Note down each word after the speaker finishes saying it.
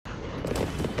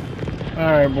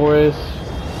Alright, boys.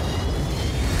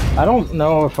 I don't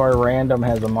know if our random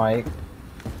has a mic.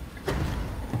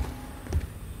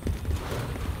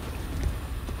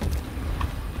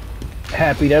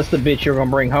 Happy, that's the bitch you're gonna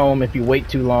bring home if you wait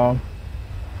too long.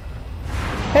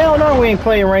 Hell no, we ain't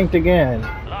playing ranked again.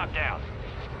 Lockdown.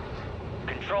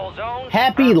 Control zone.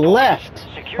 Happy left.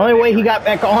 Only way he got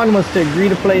back on was to agree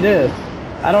to play this.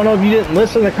 I don't know if you didn't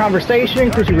listen to the conversation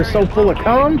because you were so full of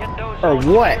cum, or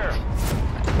what.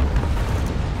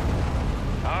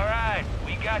 Alright,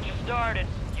 we got you started.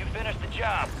 You finished the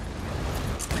job.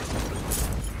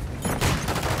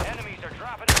 Enemies are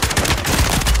dropping in.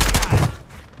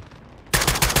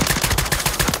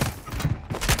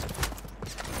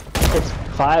 It's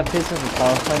 5 pieces of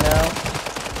crossbow now.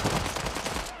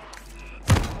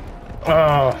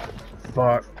 Oh,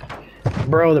 fuck.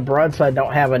 Bro, the broadside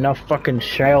don't have enough fucking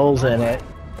shells in it.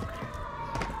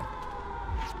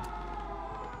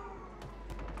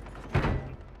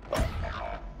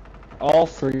 All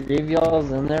 3 of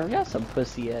y'all's in there. We got some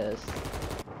pussy ass.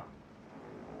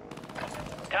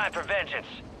 Time for vengeance.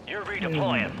 You're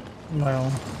redeploying.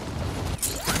 Well.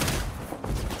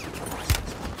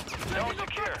 Zone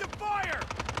secure. Fire!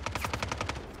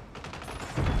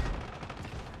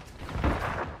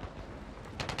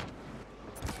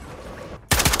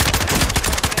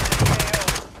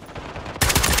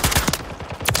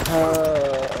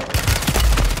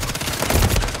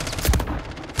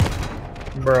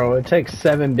 Bro, it takes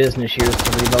 7 business years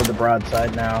to reload the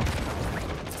broadside now.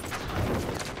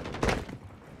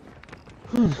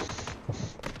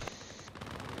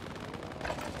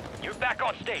 You're back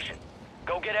on station.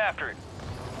 Go get after it.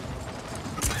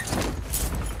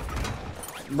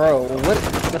 Bro, what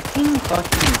the team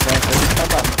fucking defense? Let's talk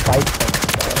about fight things,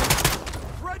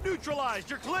 bro. Threat neutralized,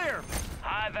 you're clear!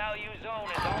 High value zone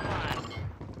is online.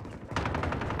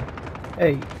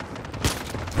 Hey.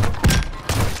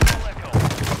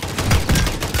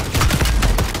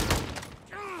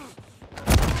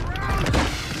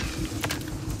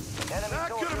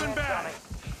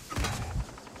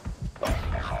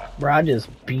 Bro, I just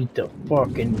beat the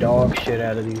fucking dog shit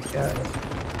out of these guys.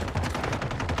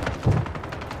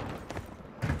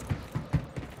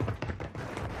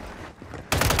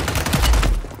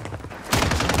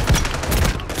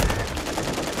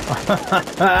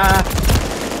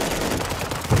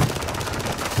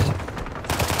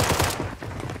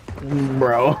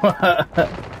 Bro.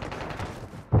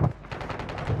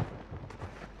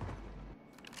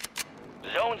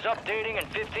 Zone's updating in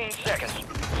 15 seconds.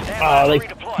 Oh,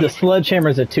 the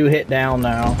sledgehammer's a 2-hit down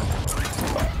now.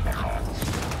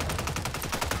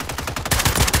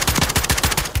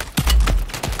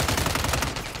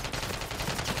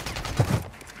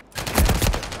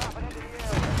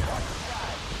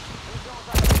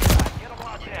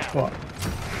 What?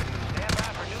 Stand by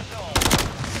for new zone.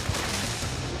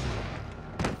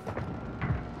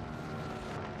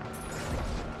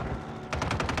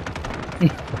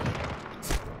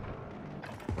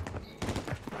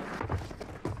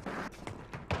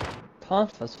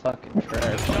 Taunt was fucking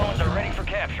trash. Zones are ready for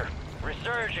capture.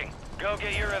 Resurging. Go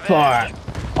get your revenge.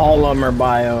 Fuck. All of them are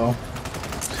bio.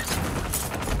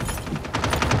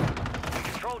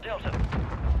 Control Delta.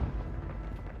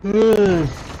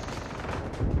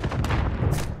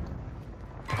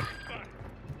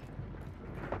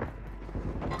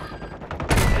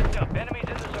 Heads up. Enemies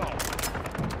in the zone.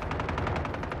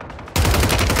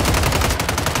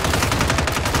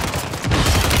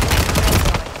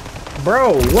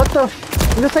 Bro, what the f—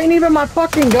 this ain't even my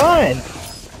fucking gun!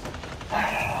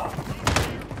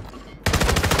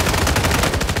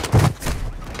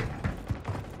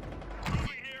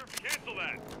 Cancel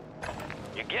that!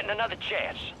 You're getting another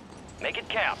chance. Make it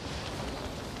count.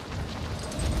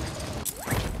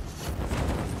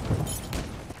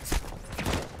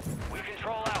 We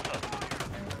control Alpha.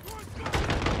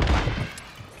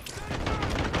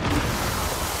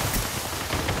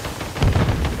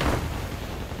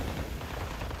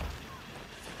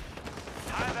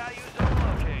 High value zone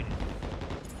located.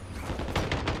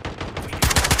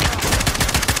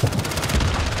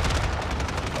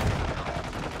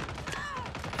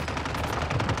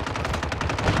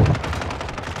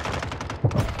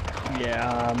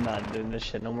 Yeah, I'm not doing this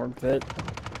shit no more, Pit.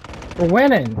 We're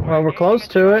winning. Well, we're close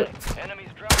to it. Enemies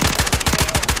dropping.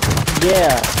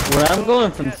 Yeah, when I'm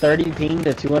going from 30 ping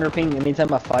to 200 ping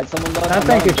anytime I fight someone, dog, I I'm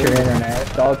think not it's your doing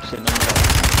internet. dog shit no more.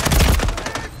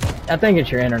 I think it's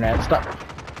your internet. Stop.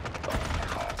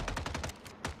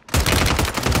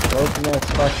 Broken ass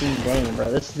fucking game,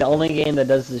 bro. This is the only game that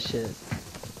does this shit.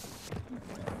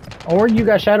 Or you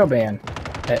got shadow ban.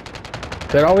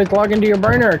 Could always log into your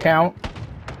burner account.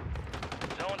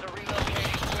 Zones are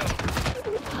relocating soon.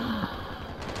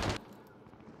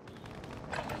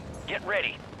 Get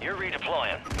ready. You're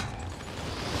redeploying.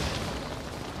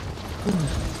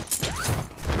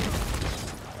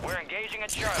 We're engaging at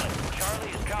Charlie.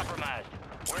 Charlie is compromised.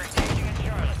 We're engaging at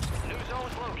Charlie. New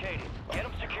zone's located. Get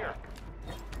them secure.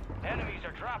 Enemies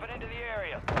are dropping into the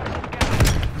area.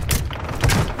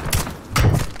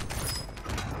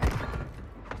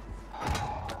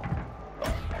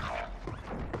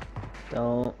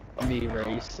 Don't be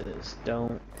racist.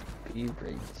 Don't be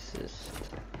racist.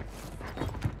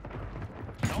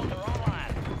 Zones are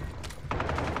online.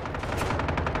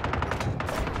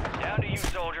 Down to you,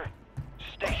 soldier.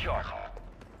 Stay sharp.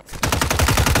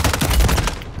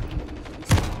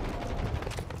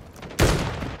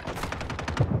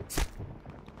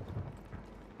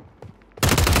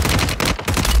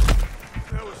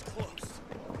 That was close.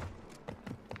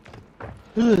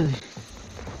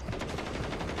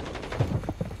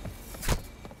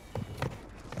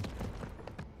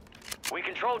 We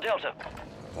control Delta.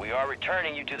 We are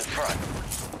returning you to the front.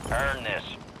 Earn this.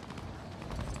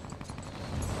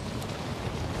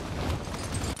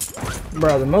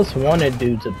 Bro, the most wanted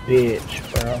dude's a bitch,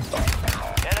 bro.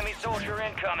 Enemy soldier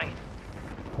incoming.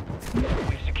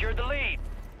 We've secured the lead.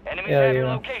 Enemies Yeah, have your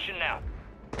yeah. location now.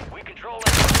 We control it.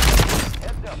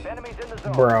 Heads up, enemies in the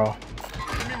zone. Bro.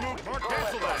 Enemy move. Mark,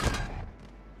 cancel that.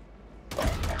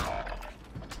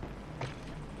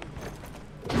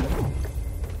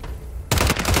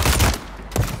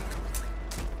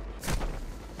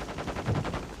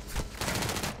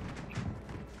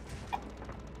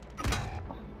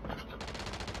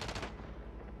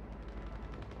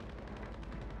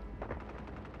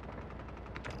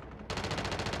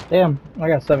 Damn, I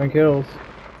got 7 kills.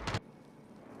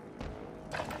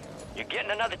 You're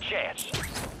getting another chance.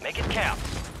 Make it count.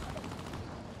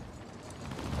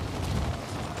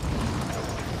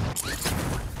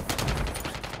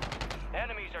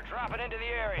 Enemies are dropping into the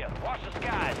area. Watch the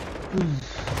skies.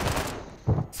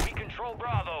 We control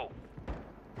Bravo.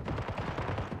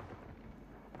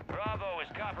 Bravo is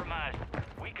compromised.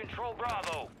 We control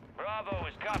Bravo. Bravo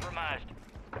is compromised.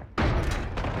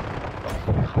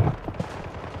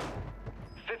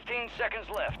 15 seconds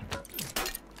left.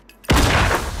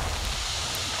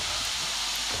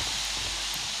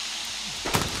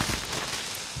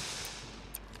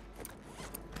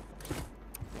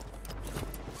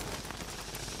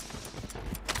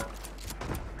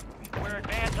 We're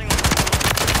advancing.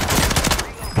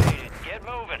 Relocated. Get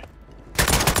moving.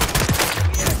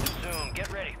 We act soon.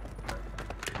 Get ready.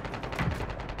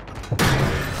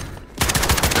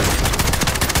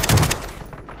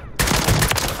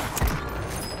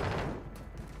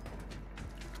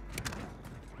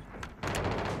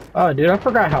 Oh, dude, I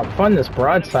forgot how fun this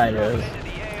broadside is. Into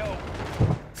the AO.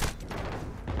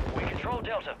 We control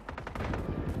Delta.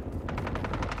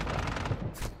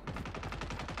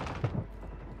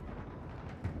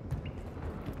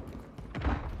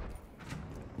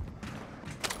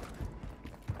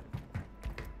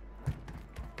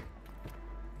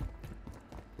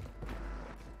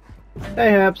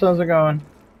 Hey, Haps, how's it going?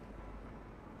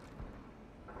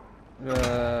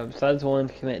 Besides one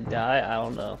commit die, I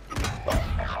don't know.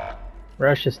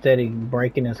 Rush is steady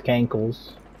breaking his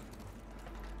cankles.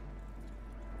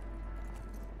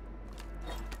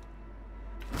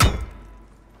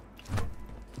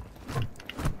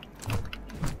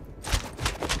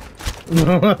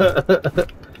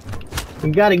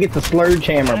 You gotta get the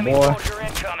sledgehammer, Enemy boy. soldier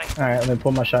incoming. Alright, let me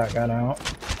pull my shotgun out.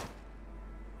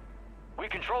 We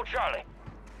control Charlie.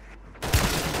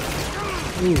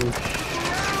 Ooh.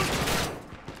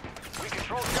 We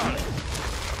control Charlie.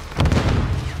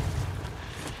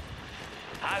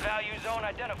 High value zone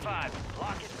identified.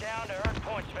 Lock it down to earn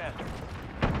points faster.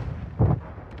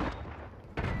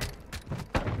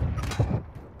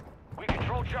 We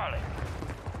control Charlie.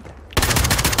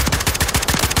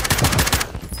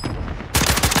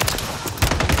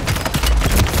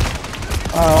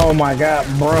 Oh my god,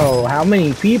 bro, how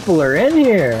many people are in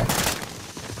here?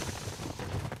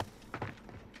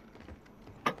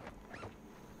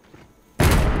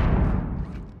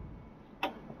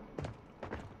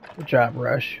 Good job,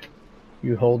 Rush.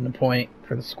 You holding the point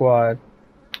for the squad.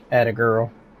 Atta girl.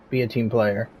 Be a team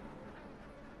player.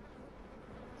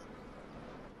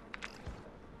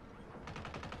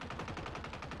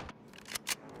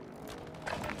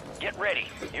 Get ready.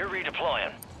 You're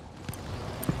redeploying.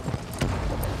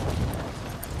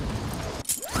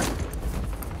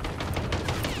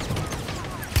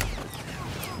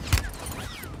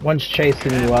 One's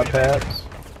chasing you up, Paps.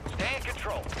 Stay in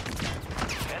control.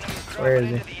 Enemies Where is dropping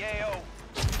he? into the AO.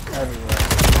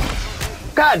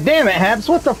 Everywhere. God damn it, Haps,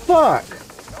 what the fuck?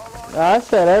 I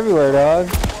said everywhere, dog.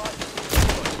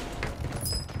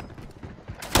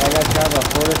 I got Grab a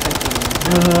quarter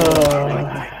thinking.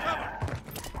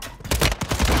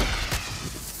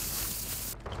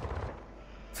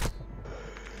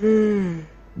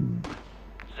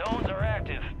 Zones are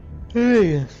active.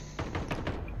 Hey.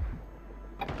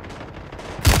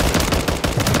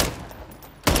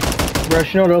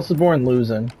 Rush, you know what else is born?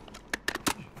 Losing.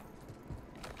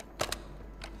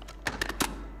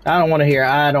 I don't want to hear it.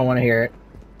 I don't want to hear it.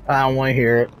 I don't want to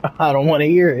hear it. I don't want to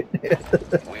hear it.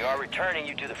 We are returning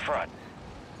you to the front.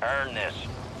 Earn this.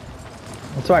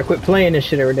 That's why I quit playing this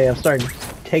shit every day. I've started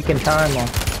taking time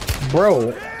off.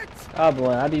 Bro. Oh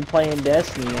boy, I be playing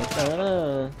Destiny.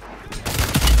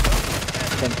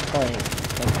 Complain.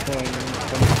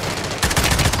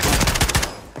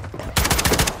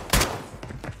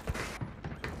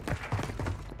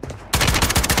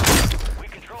 We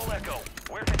control Echo.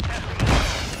 We're contesting the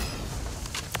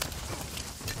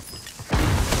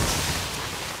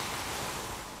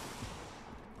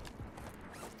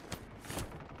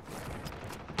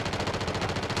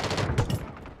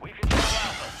We control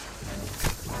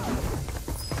Alpha.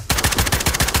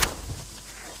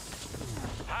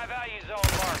 High value zone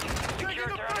marked. Secure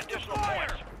turn additional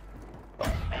points.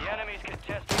 The enemy's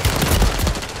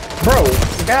contesting.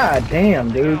 Bro. God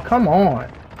damn, dude. Come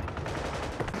on.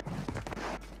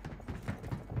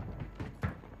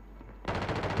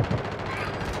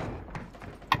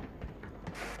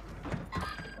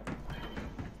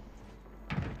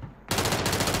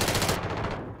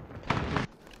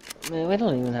 Man, we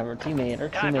don't even have our teammate. Our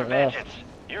Time for teammate left. vengeance.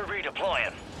 You're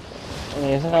redeploying. I mean,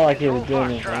 it's not like he was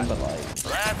doing anything, but like.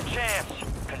 Last chance.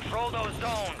 Control those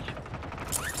zones.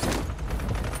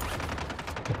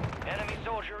 Enemy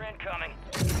soldier incoming.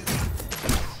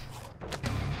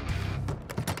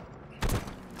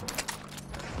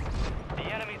 The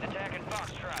enemy's attacking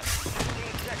Foxtrot.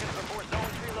 15 seconds before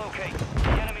zones relocate.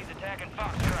 The enemy's attacking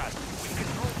Foxtrot. We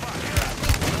control Foxtrot.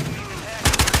 The enemy's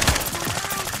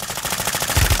attacking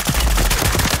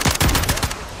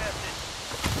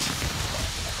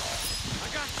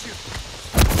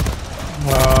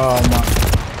Oh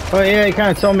my. Oh yeah, you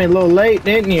kind of told me a little late,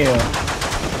 didn't you?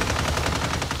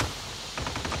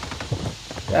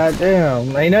 God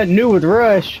damn. Ain't nothing new with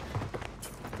Rush.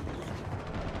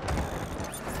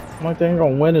 One thing I'm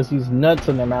gonna win is these nuts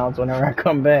in their mouths whenever I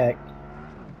come back.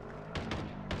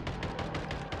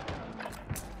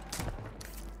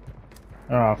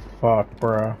 Oh fuck,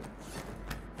 bro.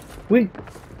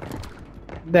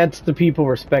 That's the people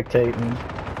we're spectating.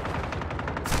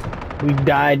 We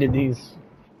died to these.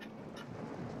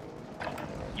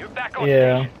 You're back on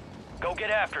Yeah. station. Go get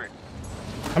after it.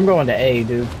 I'm going to A,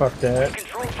 dude. Fuck that.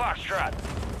 Control Foxtrot.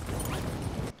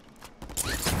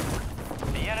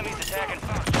 The enemy's attacking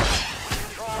Foxtrot.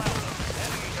 Control Alpha.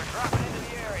 Enemies are dropping into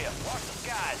the area. Watch the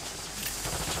skies.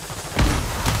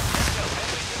 Echo,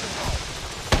 enemies in the zone.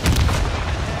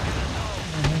 Attacking the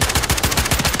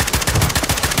zone.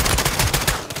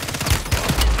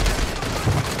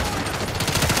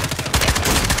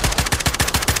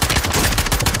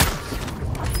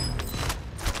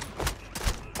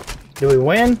 Do we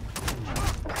win?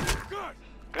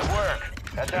 Good work.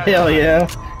 That's how Hell yeah.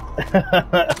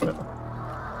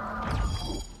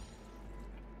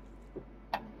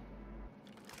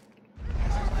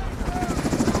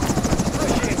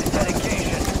 Appreciate the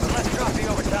dedication. Let's drop the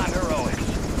overtime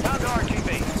heroics. Time to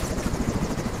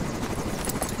RTB.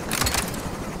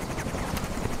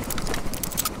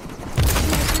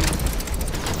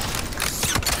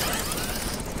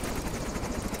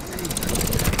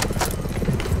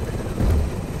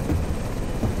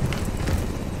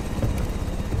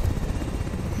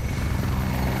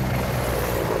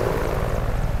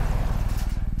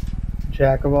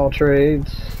 Jack of all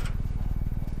trades.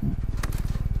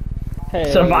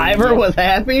 Hey, Survivor was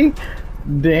happy?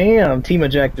 Damn, team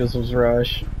objectives was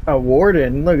Rush. A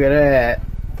Warden, look at that.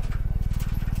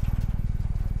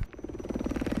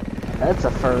 That's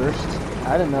a first.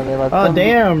 I didn't know they let Oh them.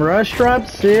 damn, Rush dropped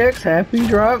 6, Happy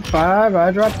dropped 5,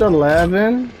 I dropped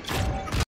 11.